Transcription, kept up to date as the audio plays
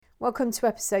Welcome to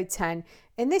episode 10.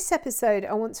 In this episode,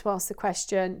 I want to ask the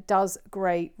question, does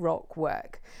grey rock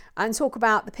work? And talk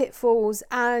about the pitfalls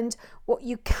and what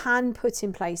you can put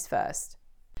in place first.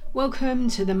 Welcome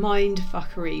to the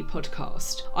Mindfuckery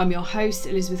podcast. I'm your host,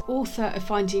 Elizabeth, author of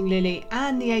Finding Lily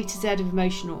and the A to Z of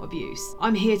emotional abuse.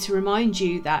 I'm here to remind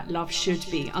you that love should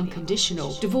be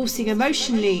unconditional. Divorcing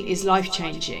emotionally is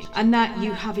life-changing and that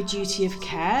you have a duty of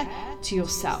care to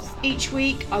yourself. Each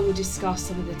week, I will discuss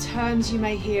some of the terms you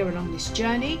may hear along this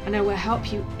journey, and I will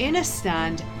help you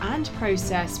understand and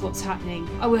process what's happening.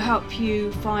 I will help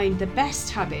you find the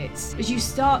best habits as you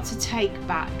start to take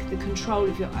back the control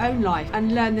of your own life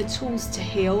and learn the tools to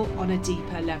heal on a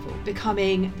deeper level,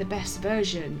 becoming the best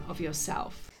version of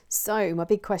yourself. So my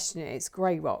big question is,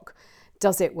 grey rock,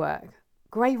 does it work?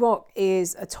 Grey rock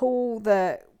is a tool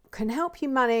that can help you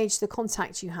manage the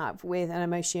contact you have with an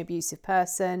emotionally abusive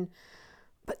person,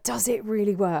 but does it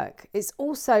really work? It's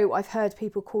also, I've heard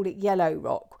people call it yellow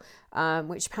rock,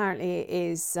 which apparently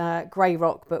is grey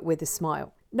rock but with a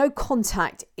smile. No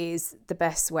contact is the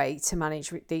best way to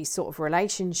manage these sort of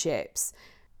relationships.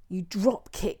 You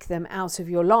drop kick them out of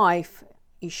your life,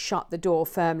 you shut the door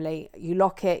firmly, you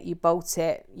lock it, you bolt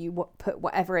it, you put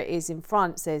whatever it is in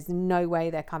front, so there's no way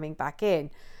they're coming back in.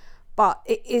 But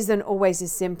it isn't always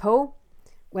as simple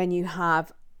when you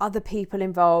have other people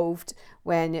involved,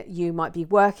 when you might be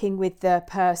working with the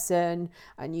person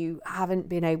and you haven't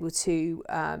been able to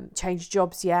change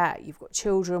jobs yet, you've got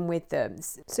children with them.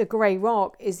 So grey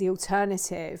rock is the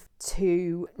alternative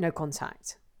to no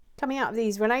contact. Coming out of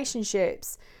these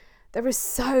relationships, there are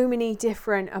so many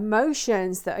different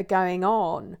emotions that are going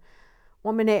on.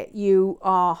 One minute you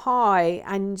are high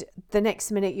and the next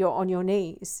minute you're on your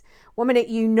knees. One minute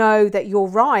you know that you're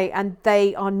right and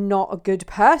they are not a good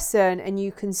person, and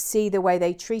you can see the way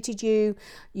they treated you.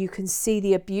 You can see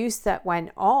the abuse that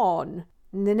went on.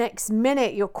 And the next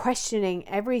minute you're questioning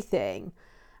everything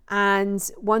and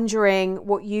wondering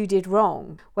what you did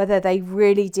wrong, whether they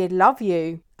really did love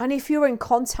you. And if you're in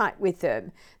contact with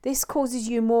them, this causes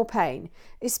you more pain,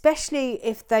 especially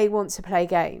if they want to play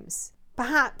games.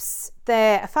 Perhaps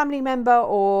they're a family member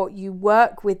or you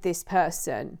work with this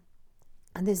person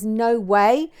and there's no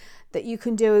way that you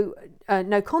can do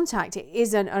no contact. It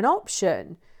isn't an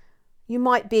option. You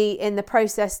might be in the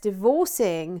process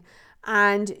divorcing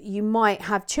and you might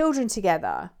have children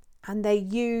together, and they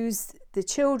use the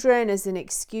children as an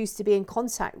excuse to be in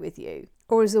contact with you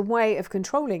or as a way of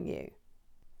controlling you.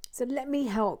 So let me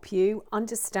help you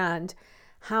understand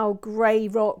how grey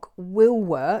rock will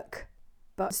work,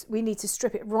 but we need to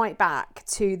strip it right back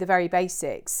to the very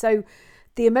basics. So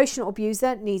the emotional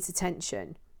abuser needs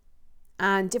attention,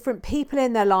 and different people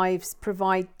in their lives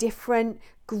provide different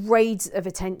grades of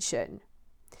attention.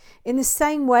 In the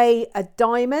same way, a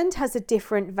diamond has a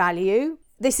different value.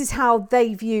 This is how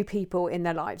they view people in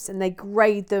their lives, and they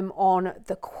grade them on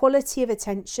the quality of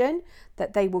attention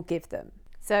that they will give them.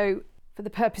 So for the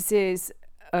purposes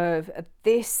of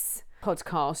this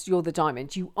podcast, you're the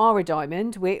diamond. You are a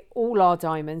diamond. We all are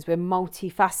diamonds. We're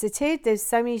multifaceted. There's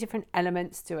so many different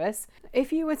elements to us.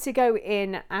 If you were to go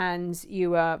in and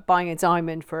you were buying a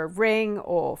diamond for a ring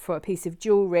or for a piece of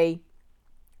jewelry,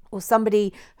 or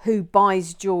somebody who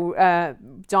buys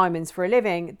diamonds for a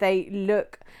living, they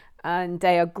look and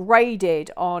they are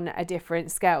graded on a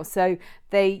different scale. So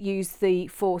they use the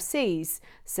 4 C's.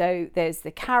 So there's the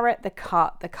carat, the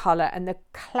cut, the colour, and the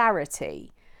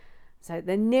clarity. So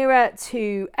the nearer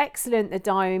to excellent the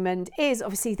diamond is,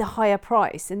 obviously the higher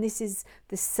price. And this is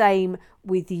the same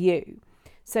with you.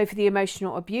 So for the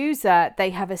emotional abuser,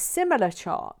 they have a similar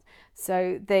chart.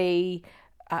 So it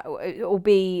will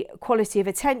be quality of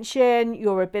attention,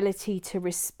 your ability to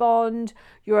respond,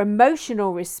 your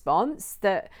emotional response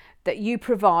that you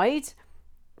provide.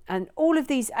 And all of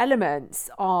these elements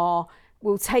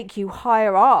will take you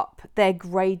higher up their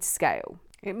grade scale.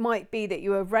 It might be that you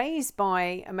were raised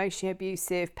by emotionally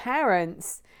abusive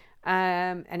parents,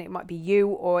 and it might be you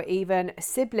or even a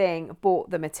sibling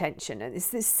brought them attention. And it's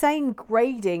the same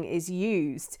grading is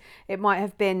used. It might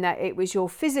have been that it was your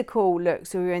physical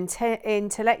looks or your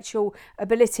intellectual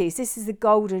abilities. This is the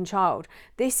golden child.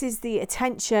 This is the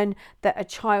attention that a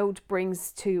child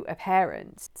brings to a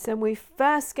parent. So when we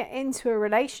first get into a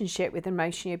relationship with an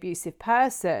emotionally abusive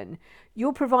person,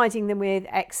 you're providing them with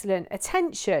excellent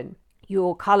attention.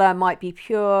 Your colour might be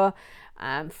pure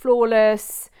and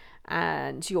flawless,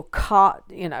 and your cut,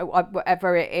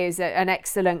 whatever it is, an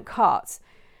excellent cut.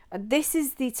 And this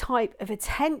is the type of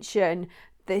attention,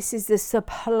 this is the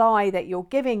supply that you're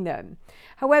giving them.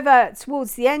 However,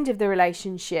 towards the end of the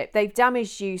relationship, they've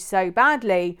damaged you so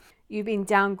badly, you've been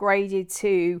downgraded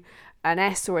to an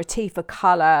S or a T for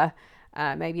colour,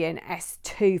 maybe an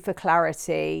S2 for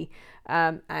clarity,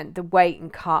 and the weight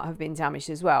and cut have been damaged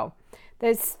as well.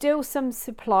 There's still some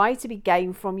supply to be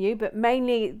gained from you, but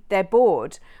mainly they're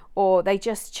bored, or they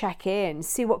just check in,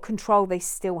 see what control they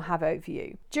still have over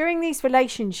you. During these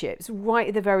relationships, right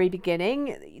at the very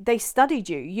beginning, they studied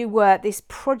you. You were this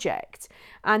project,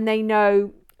 and they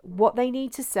know what they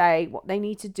need to say, what they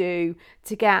need to do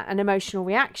to get an emotional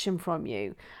reaction from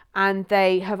you. And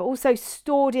they have also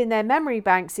stored in their memory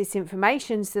banks this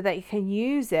information so they can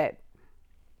use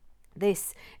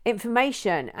this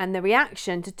information and the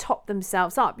reaction to top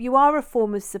themselves up. You are a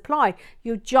form of supply.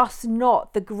 You're just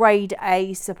not the grade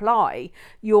A supply.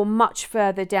 You're much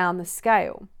further down the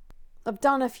scale. I've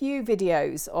done a few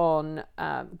videos on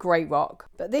grey rock,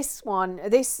 but this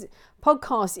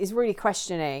podcast is really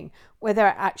questioning whether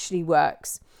it actually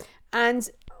works. And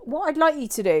what I'd like you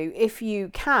to do, if you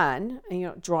can, and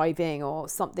you're not driving or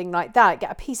something like that,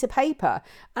 get a piece of paper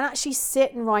and actually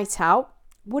sit and write out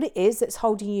what it is that's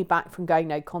holding you back from going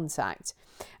no contact.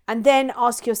 And then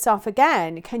ask yourself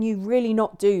again, can you really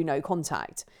not do no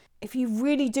contact? If you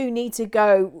really do need to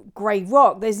go grey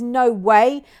rock, there's no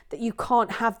way that you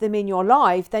can't have them in your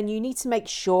life, then you need to make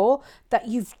sure that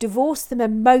you've divorced them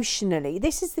emotionally.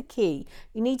 This is the key.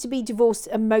 You need to be divorced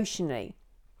emotionally.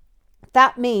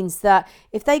 That means that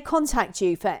if they contact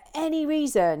you for any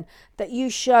reason, that you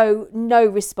show no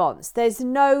response. There's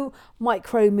no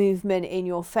micro movement in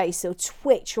your face or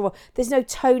twitch, or there's no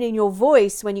tone in your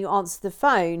voice when you answer the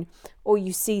phone or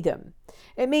you see them.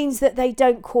 It means that they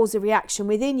don't cause a reaction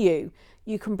within you.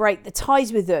 You can break the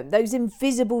ties with them, those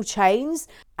invisible chains,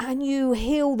 and you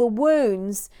heal the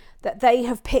wounds that they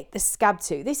have picked the scab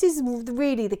to. This is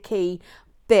really the key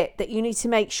bit that you need to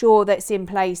make sure that's in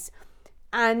place.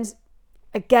 And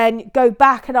again, go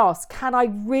back and ask, can I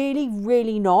really,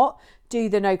 really not do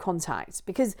the no contact?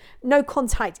 Because no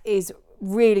contact is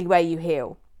really where you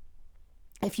heal.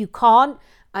 If you can't,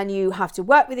 and you have to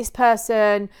work with this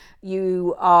person,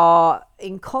 you are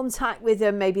in contact with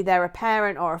them, maybe they're a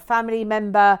parent or a family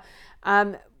member,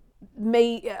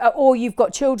 or you've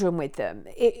got children with them,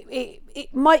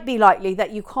 it might be likely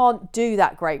that you can't do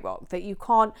that grey rock, that you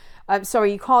can't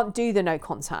do the no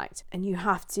contact, and you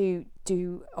have to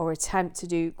do or attempt to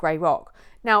do grey rock.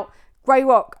 Now, grey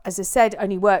rock, as I said,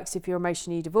 only works if you're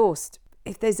emotionally divorced.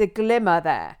 If there's a glimmer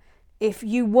there, if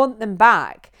you want them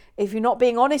back, if you're not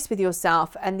being honest with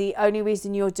yourself, and the only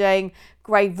reason you're doing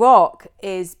grey rock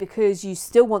is because you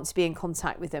still want to be in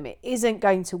contact with them, it isn't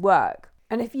going to work.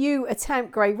 And if you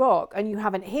attempt grey rock and you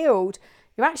haven't healed,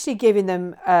 you're actually giving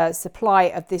them a supply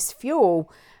of this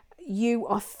fuel. You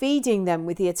are feeding them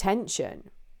with the attention.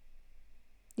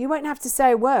 You won't have to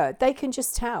say a word. They can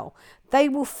just tell. They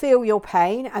will feel your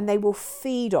pain and they will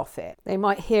feed off it. They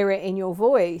might hear it in your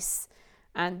voice,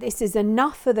 and this is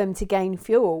enough for them to gain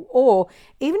fuel. Or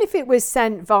even if it was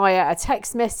sent via a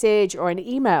text message or an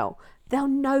email, they'll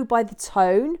know by the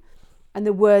tone and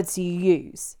the words you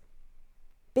use.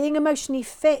 Being emotionally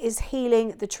fit is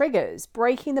healing the triggers,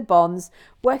 breaking the bonds,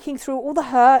 working through all the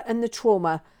hurt and the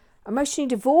trauma. Emotionally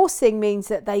divorcing means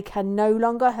that they can no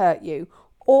longer hurt you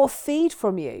or feed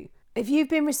from you. If you've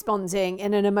been responding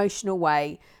in an emotional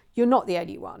way, you're not the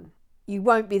only one. You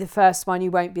won't be the first one,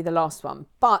 you won't be the last one.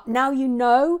 But now you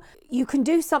know you can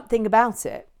do something about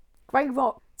it. Grey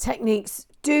rock techniques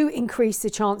do increase the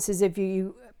chances of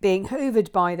you being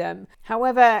hoovered by them.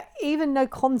 However, even no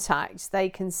contact, they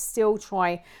can still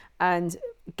try and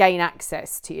gain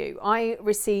access to you. I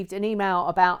received an email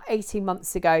about 18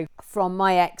 months ago from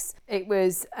my ex. It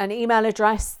was an email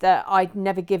address that I'd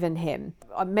never given him.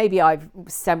 Maybe I've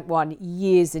sent one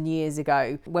years and years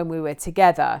ago when we were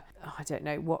together. I don't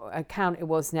know what account it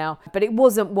was now, but it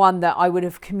wasn't one that I would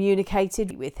have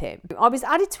communicated with him. I was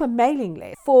added to a mailing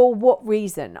list. For what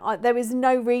reason? There was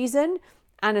no reason.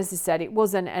 And as I said, it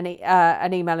wasn't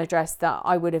an email address that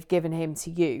I would have given him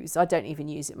to use. I don't even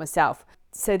use it myself.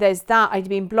 So there's that. I'd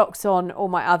been blocked on all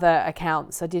my other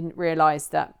accounts. I didn't realise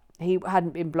that he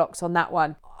hadn't been blocked on that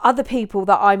one. Other people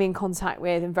that I'm in contact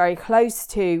with and very close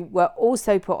to were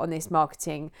also put on this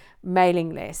marketing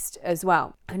mailing list as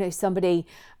well. I know somebody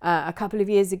a couple of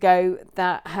years ago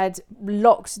that had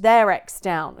locked their ex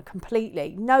down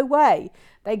completely. No way.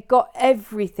 They got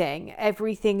everything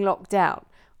locked down.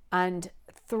 And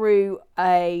through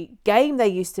a game they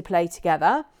used to play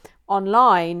together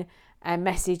online, a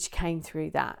message came through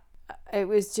that. It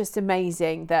was just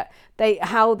amazing that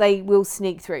how they will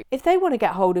sneak through. If they want to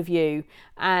get hold of you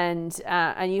and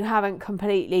you haven't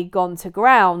completely gone to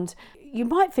ground, you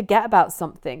might forget about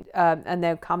something, and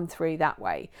they'll come through that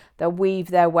way. They'll weave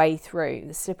their way through,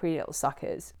 the slippery little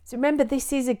suckers. So remember,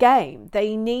 this is a game.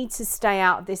 They need to stay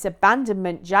out of this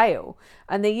abandonment jail,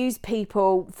 and they use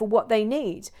people for what they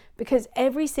need, because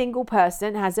every single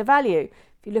person has a value.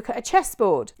 If you look at a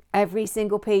chessboard, every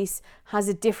single piece has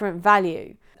a different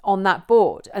value on that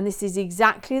board. And this is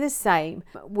exactly the same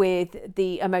with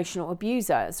the emotional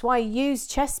abuser. That's why I use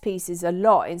chess pieces a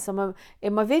lot in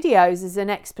my videos as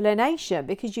an explanation,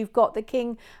 because you've got the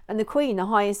king and the queen, the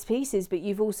highest pieces, but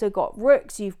you've also got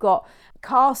rooks, you've got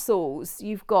castles,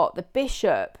 you've got the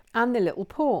bishop and the little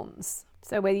pawns.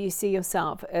 So whether you see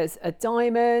yourself as a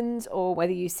diamond or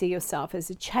whether you see yourself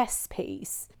as a chess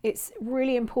piece, it's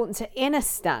really important to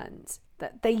understand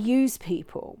that they use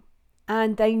people.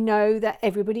 And they know that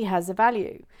everybody has a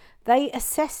value. They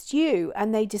assessed you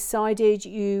and they decided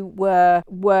you were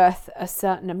worth a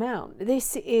certain amount.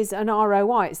 This is an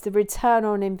ROI, it's the return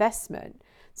on investment.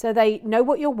 So they know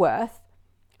what you're worth,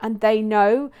 and they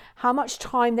know how much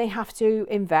time they have to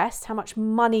invest, how much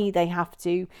money they have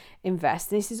to invest.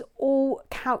 This is all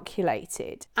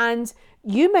calculated. And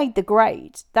you made the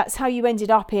grade. That's how you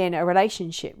ended up in a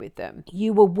relationship with them.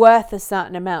 You were worth a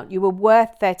certain amount. You were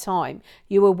worth their time.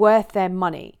 You were worth their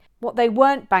money. What they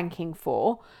weren't banking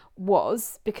for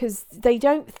was, because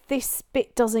this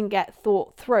bit doesn't get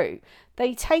thought through.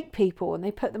 They take people and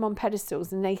they put them on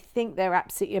pedestals and they think they're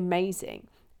absolutely amazing.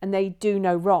 And they do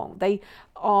no wrong. They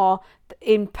are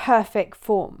in perfect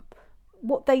form.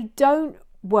 What they don't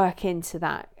work into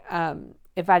that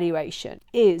evaluation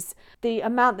is the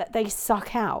amount that they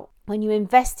suck out. When you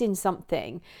invest in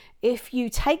something, if you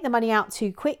take the money out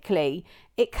too quickly,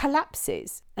 it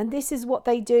collapses. And this is what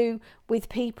they do with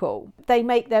people. They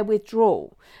make their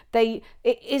withdrawal. It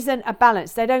isn't a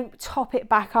balance. They don't top it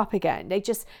back up again. They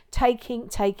just taking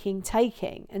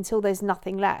until there's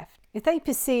nothing left. If they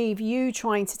perceive you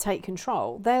trying to take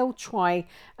control, they'll try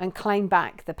and claim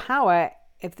back the power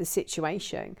of the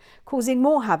situation, causing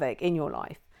more havoc in your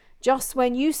life. Just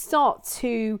when you start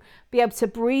to be able to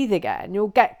breathe again, you'll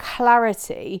get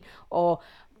clarity or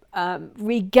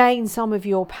regain some of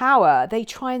your power, they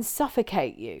try and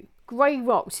suffocate you. Grey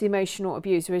rock to the emotional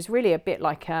abuser is really a bit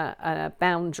like a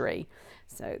boundary.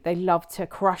 So they love to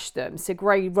crush them. So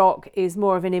grey rock is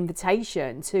more of an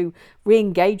invitation to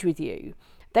re-engage with you.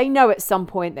 They know at some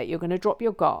point that you're going to drop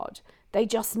your guard. They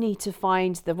just need to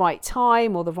find the right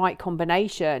time or the right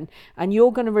combination, and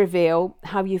you're going to reveal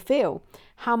how you feel,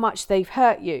 how much they've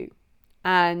hurt you.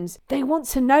 And they want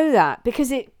to know that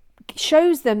because it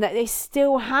shows them that they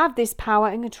still have this power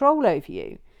and control over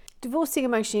you. Divorcing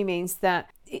emotionally means that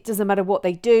it doesn't matter what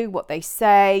they do, what they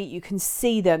say, you can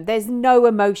see them. There's no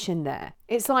emotion there.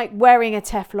 It's like wearing a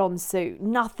Teflon suit.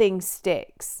 Nothing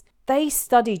sticks. They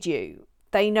studied you.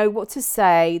 They know what to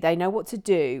say, they know what to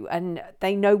do, and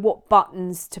they know what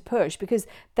buttons to push because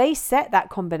they set that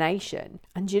combination.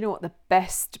 And do you know what the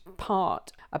best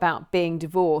part about being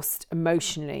divorced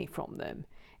emotionally from them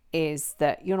is?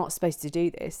 That you're not supposed to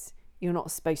do this. You're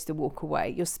not supposed to walk away.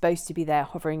 You're supposed to be there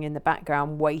hovering in the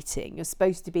background waiting. You're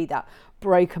supposed to be that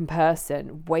broken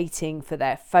person waiting for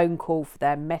their phone call, for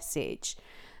their message,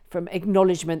 from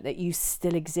acknowledgement that you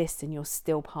still exist and you're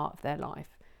still part of their life.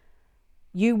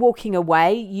 You walking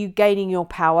away, you gaining your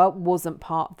power wasn't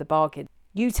part of the bargain.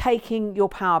 You taking your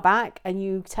power back and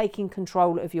you taking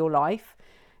control of your life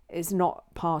is not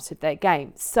part of their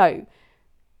game. So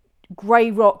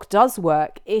grey rock does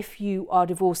work if you are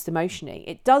divorced emotionally.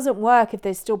 It doesn't work if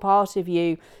there's still part of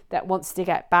you that wants to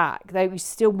get back. They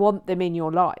still want them in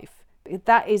your life.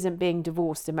 That isn't being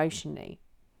divorced emotionally.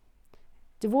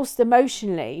 Divorced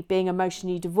emotionally, being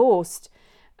emotionally divorced,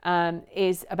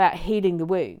 is about healing the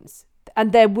wounds.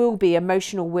 And there will be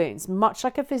emotional wounds, much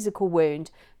like a physical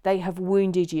wound. They have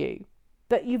wounded you.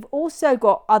 But you've also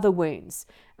got other wounds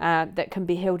that can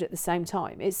be healed at the same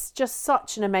time. It's just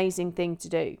such an amazing thing to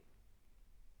do.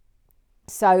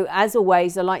 So as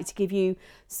always, I like to give you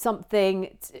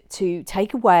something to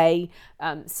take away,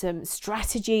 some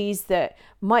strategies that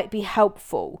might be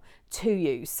helpful to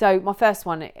you. So my first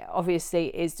one, obviously,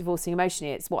 is divorcing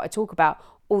emotionally. It's what I talk about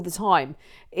all the time,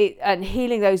 and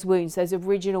healing those wounds, those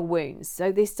original wounds,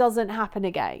 so this doesn't happen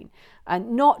again,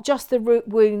 and not just the root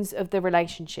wounds of the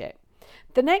relationship.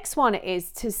 The next one is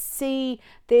to see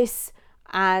this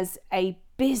as a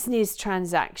business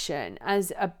transaction,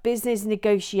 as a business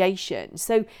negotiation.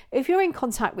 So if you're in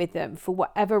contact with them for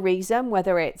whatever reason,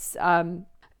 whether it's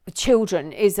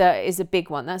children is a big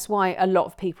one. That's why a lot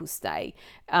of people stay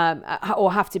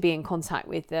or have to be in contact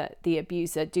with the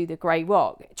abuser, do the grey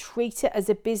rock. Treat it as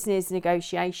a business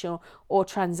negotiation or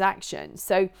transaction.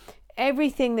 So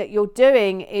everything that you're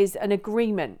doing is an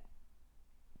agreement.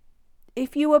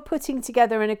 If you were putting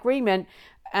together an agreement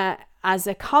as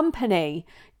a company,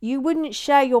 you wouldn't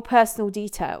share your personal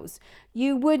details.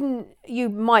 You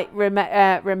might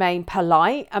remain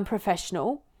polite and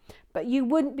professional, but you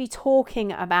wouldn't be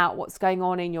talking about what's going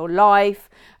on in your life,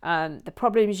 the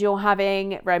problems you're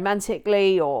having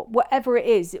romantically or whatever it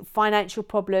is, financial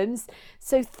problems.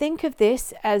 So think of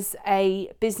this as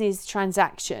a business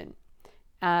transaction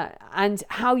and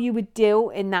how you would deal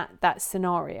in that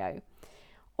scenario.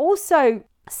 Also,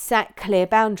 set clear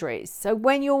boundaries. So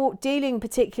when you're dealing,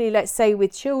 particularly, let's say,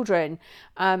 with children,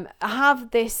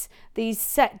 have these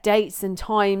set dates and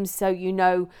times, so you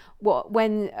know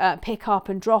when pick up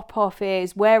and drop off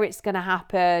is, where it's going to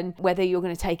happen, whether you're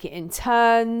going to take it in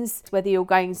turns, whether you're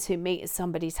going to meet at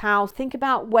somebody's house. Think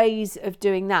about ways of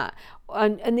doing that,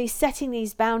 and setting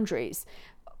these boundaries.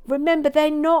 Remember,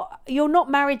 you're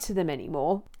not married to them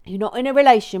anymore. You're not in a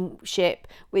relationship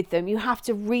with them. You have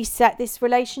to reset this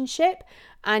relationship,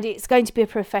 and it's going to be a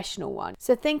professional one.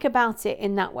 So think about it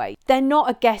in that way. They're not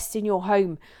a guest in your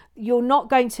home. You're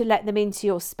not going to let them into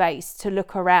your space to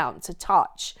look around, to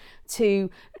touch,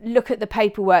 to look at the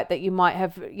paperwork that you might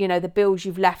have, the bills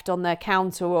you've left on their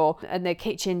counter or on their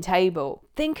kitchen table.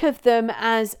 Think of them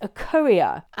as a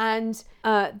courier, and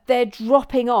they're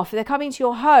dropping off. They're coming to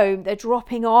your home, they're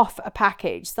dropping off a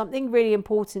package, something really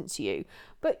important to you.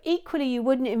 But equally, you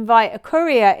wouldn't invite a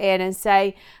courier in and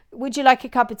say, would you like a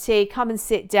cup of tea? Come and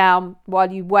sit down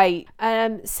while you wait.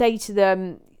 Say to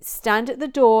them, stand at the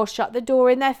door, shut the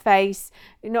door in their face,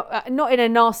 not in a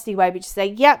nasty way, but just say,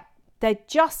 yep, they're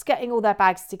just getting all their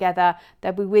bags together.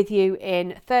 They'll be with you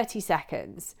in 30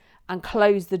 seconds, and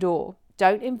close the door.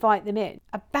 Don't invite them in.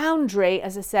 A boundary,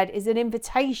 as I said, is an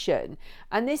invitation.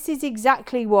 And this is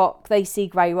exactly what they see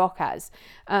Grey Rock as.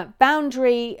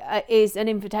 Boundary is an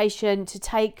invitation to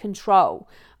take control.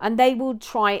 And they will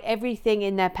try everything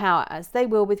in their power, as they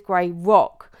will with Grey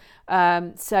Rock.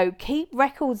 So keep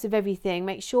records of everything.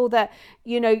 Make sure that,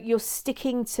 you're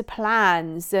sticking to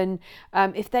plans. And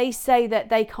if they say that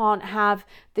they can't have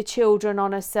the children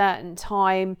on a certain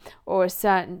time or a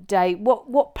certain day,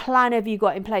 what plan have you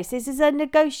got in place? This is a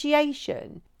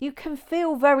negotiation. You can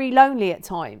feel very lonely at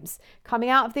times coming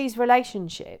out of these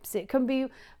relationships. It can be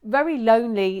very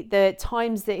lonely the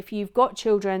times that if you've got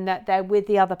children that they're with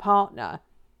the other partner.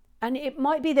 And it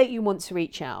might be that you want to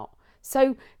reach out.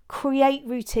 So create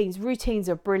routines. Routines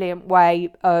are a brilliant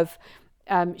way of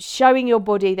showing your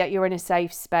body that you're in a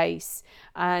safe space,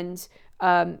 and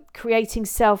creating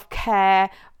self-care,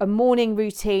 a morning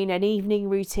routine, an evening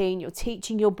routine. You're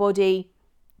teaching your body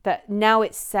that now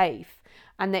it's safe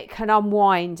and that it can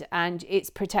unwind and it's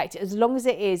protected. As long as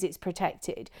it's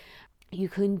protected. You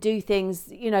can do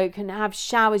things, you can have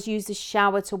showers, use the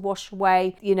shower to wash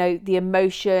away, the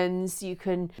emotions. You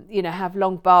can, have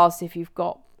long baths if you've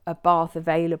got a bath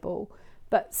available.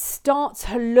 But start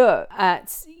to look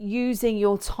at using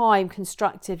your time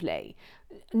constructively,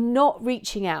 not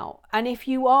reaching out. And if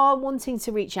you are wanting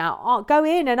to reach out, go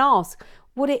in and ask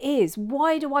what it is.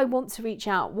 Why do I want to reach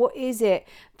out? What is it?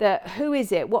 Who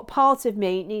is it? What part of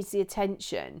me needs the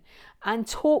attention? And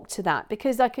talk to that,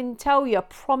 because I can tell you, I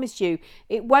promise you,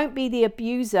 it won't be the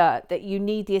abuser that you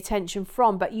need the attention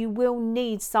from, but you will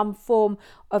need some form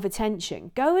of attention.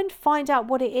 Go and find out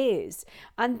what it is.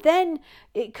 And then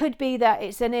it could be that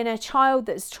it's an inner child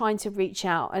that's trying to reach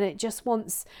out and it just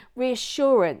wants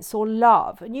reassurance or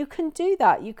love. And you can do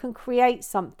that. You can create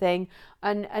something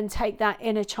and take that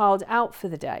inner child out for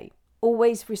the day.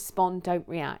 Always respond, don't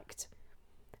react.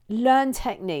 Learn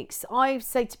techniques. I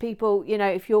say to people,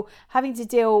 if you're having to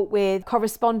deal with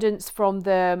correspondence from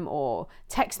them or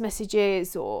text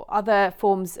messages or other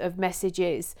forms of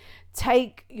messages,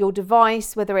 take your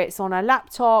device, whether it's on a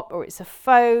laptop or it's a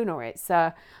phone or it's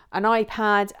an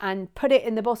iPad, and put it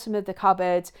in the bottom of the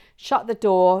cupboard, shut the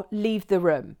door, leave the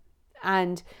room,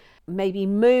 and maybe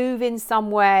move in some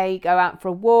way, go out for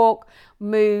a walk,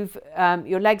 move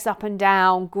your legs up and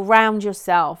down, ground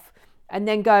yourself, and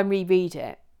then go and reread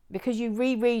it. Because you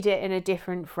reread it in a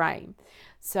different frame.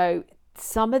 So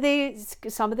some of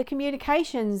the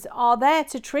communications are there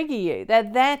to trigger you. They're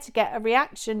there to get a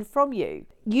reaction from you.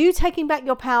 You taking back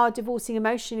your power, divorcing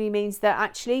emotionally, means that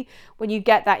actually when you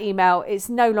get that email, it's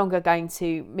no longer going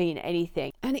to mean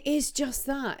anything. And it is just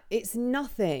that. It's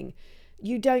nothing.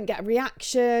 You don't get a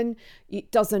reaction. It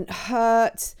doesn't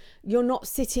hurt. You're not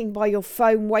sitting by your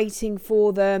phone waiting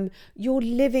for them. You're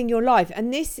living your life.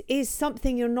 And this is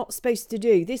something you're not supposed to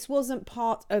do. This wasn't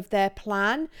part of their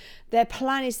plan. Their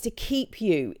plan is to keep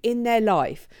you in their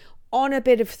life on a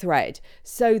bit of thread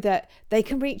so that they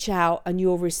can reach out and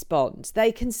you'll respond.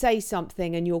 They can say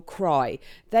something and you'll cry.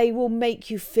 They will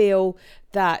make you feel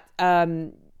that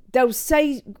they'll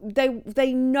say,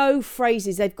 they know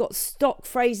phrases, they've got stock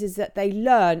phrases that they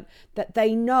learn that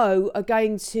they know are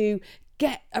going to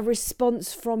get a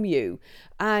response from you.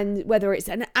 And whether it's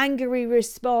an angry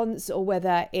response or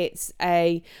whether it's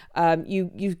a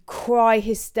you cry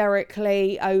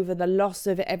hysterically over the loss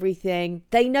of everything,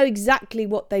 they know exactly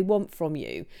what they want from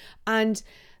you. And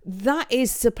that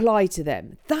is supply to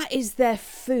them. That is their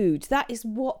food. That is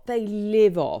what they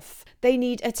live off. They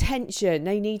need attention.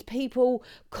 They need people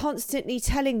constantly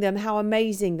telling them how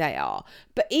amazing they are.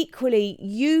 But equally,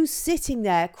 you sitting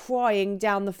there crying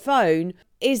down the phone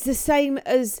is the same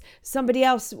as somebody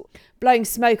else blowing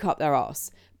smoke up their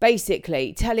arse,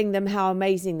 basically telling them how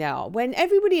amazing they are. When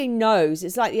everybody knows,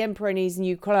 it's like the emperor needs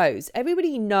new clothes.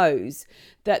 Everybody knows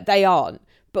that they aren't,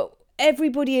 but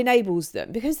everybody enables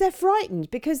them because they're frightened,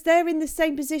 because they're in the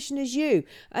same position as you.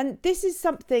 And this is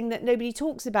something that nobody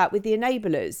talks about with the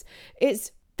enablers.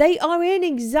 They are in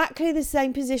exactly the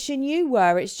same position you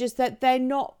were. It's just that they're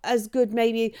not as good,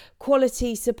 maybe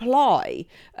quality supply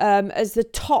as the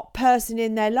top person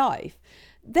in their life.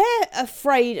 They're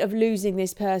afraid of losing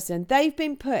this person. They've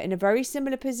been put in a very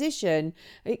similar position,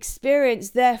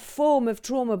 experienced their form of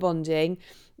trauma bonding.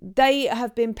 They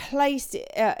have been placed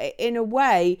in a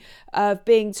way of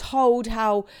being told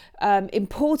how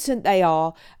important they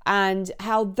are and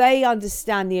how they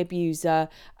understand the abuser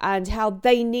and how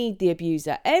they need the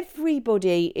abuser.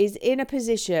 Everybody is in a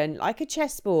position like a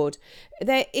chessboard.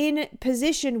 They're in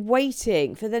position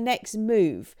waiting for the next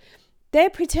move. They're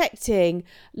protecting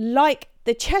like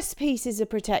the chess pieces are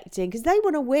protecting because they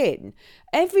want to win.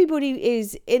 Everybody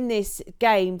is in this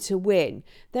game to win.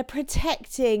 They're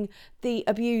protecting the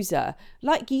abuser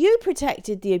like you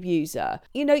protected the abuser.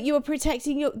 You know, you were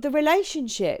protecting the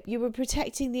relationship. You were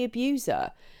protecting the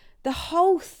abuser. The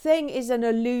whole thing is an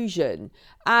illusion.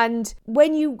 And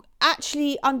when you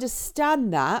actually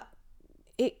understand that,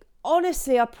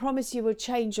 honestly, I promise you will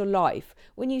change your life.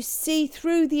 When you see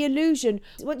through the illusion,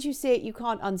 once you see it, you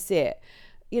can't unsee it.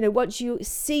 You know, once you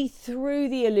see through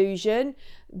the illusion,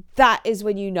 that is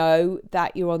when you know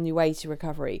that you're on your way to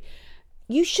recovery.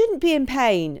 You shouldn't be in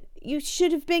pain. You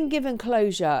should have been given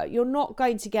closure. You're not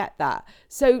going to get that.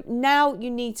 So now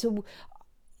you need to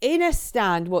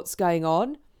understand what's going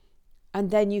on,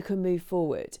 and then you can move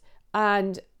forward.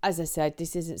 And as I said,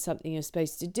 this isn't something you're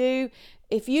supposed to do.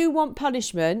 If you want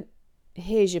punishment,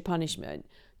 here's your punishment.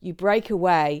 You break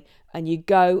away and you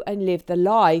go and live the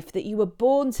life that you were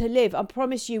born to live. I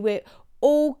promise you, we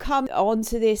all come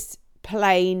onto this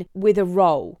plane with a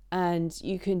role, and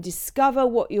you can discover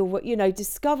what your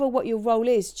role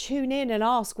is. Tune in and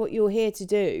ask what you're here to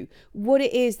do, what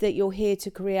it is that you're here to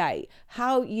create,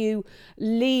 how you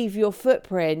leave your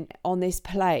footprint on this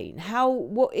plane,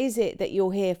 what is it that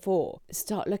you're here for.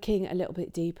 Start looking a little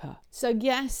bit deeper. So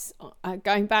yes,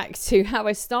 going back to how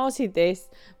I started this,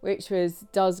 which was,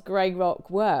 does grey rock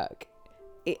work?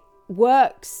 It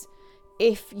works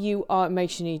if you are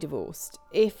emotionally divorced,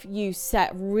 if you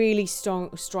set really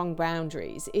strong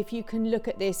boundaries, if you can look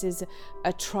at this as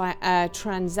a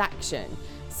transaction,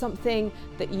 something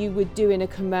that you would do in a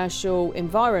commercial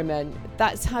environment.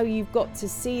 That's how you've got to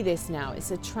see this now.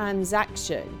 It's a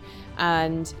transaction,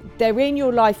 and they're in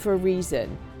your life for a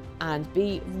reason. And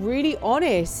be really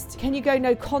honest. Can you go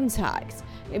no contact?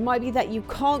 It might be that you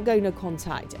can't go no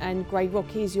contact, and grey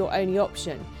rock is your only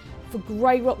option. For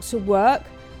grey rock to work,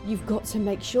 you've got to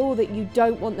make sure that you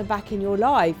don't want them back in your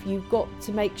life. You've got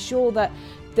to make sure that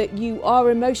you are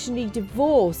emotionally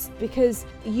divorced, because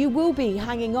you will be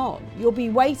hanging on. You'll be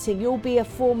waiting. You'll be a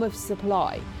form of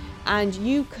supply, and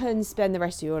you can spend the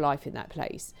rest of your life in that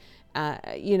place.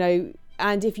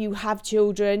 And if you have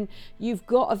children, you've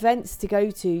got events to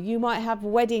go to. You might have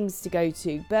weddings to go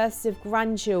to, births of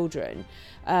grandchildren,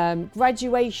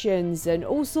 graduations, and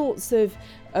all sorts of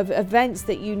events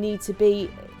that you need to be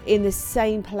in the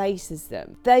same place as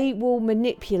them. They will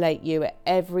manipulate you at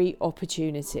every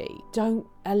opportunity. Don't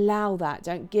allow that.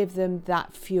 Don't give them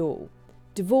that fuel.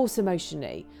 Divorce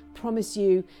emotionally. Promise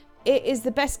you, it is the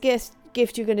best gift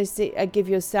you're going to give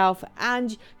yourself,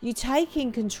 and you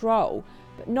taking control.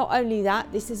 But not only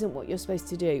that, this isn't what you're supposed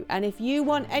to do. And if you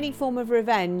want any form of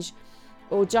revenge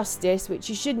or justice, which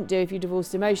you shouldn't do if you're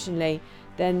divorced emotionally,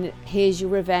 then here's your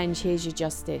revenge, here's your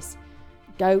justice.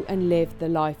 Go and live the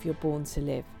life you're born to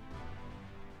live.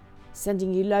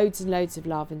 Sending you loads and loads of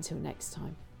love until next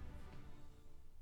time.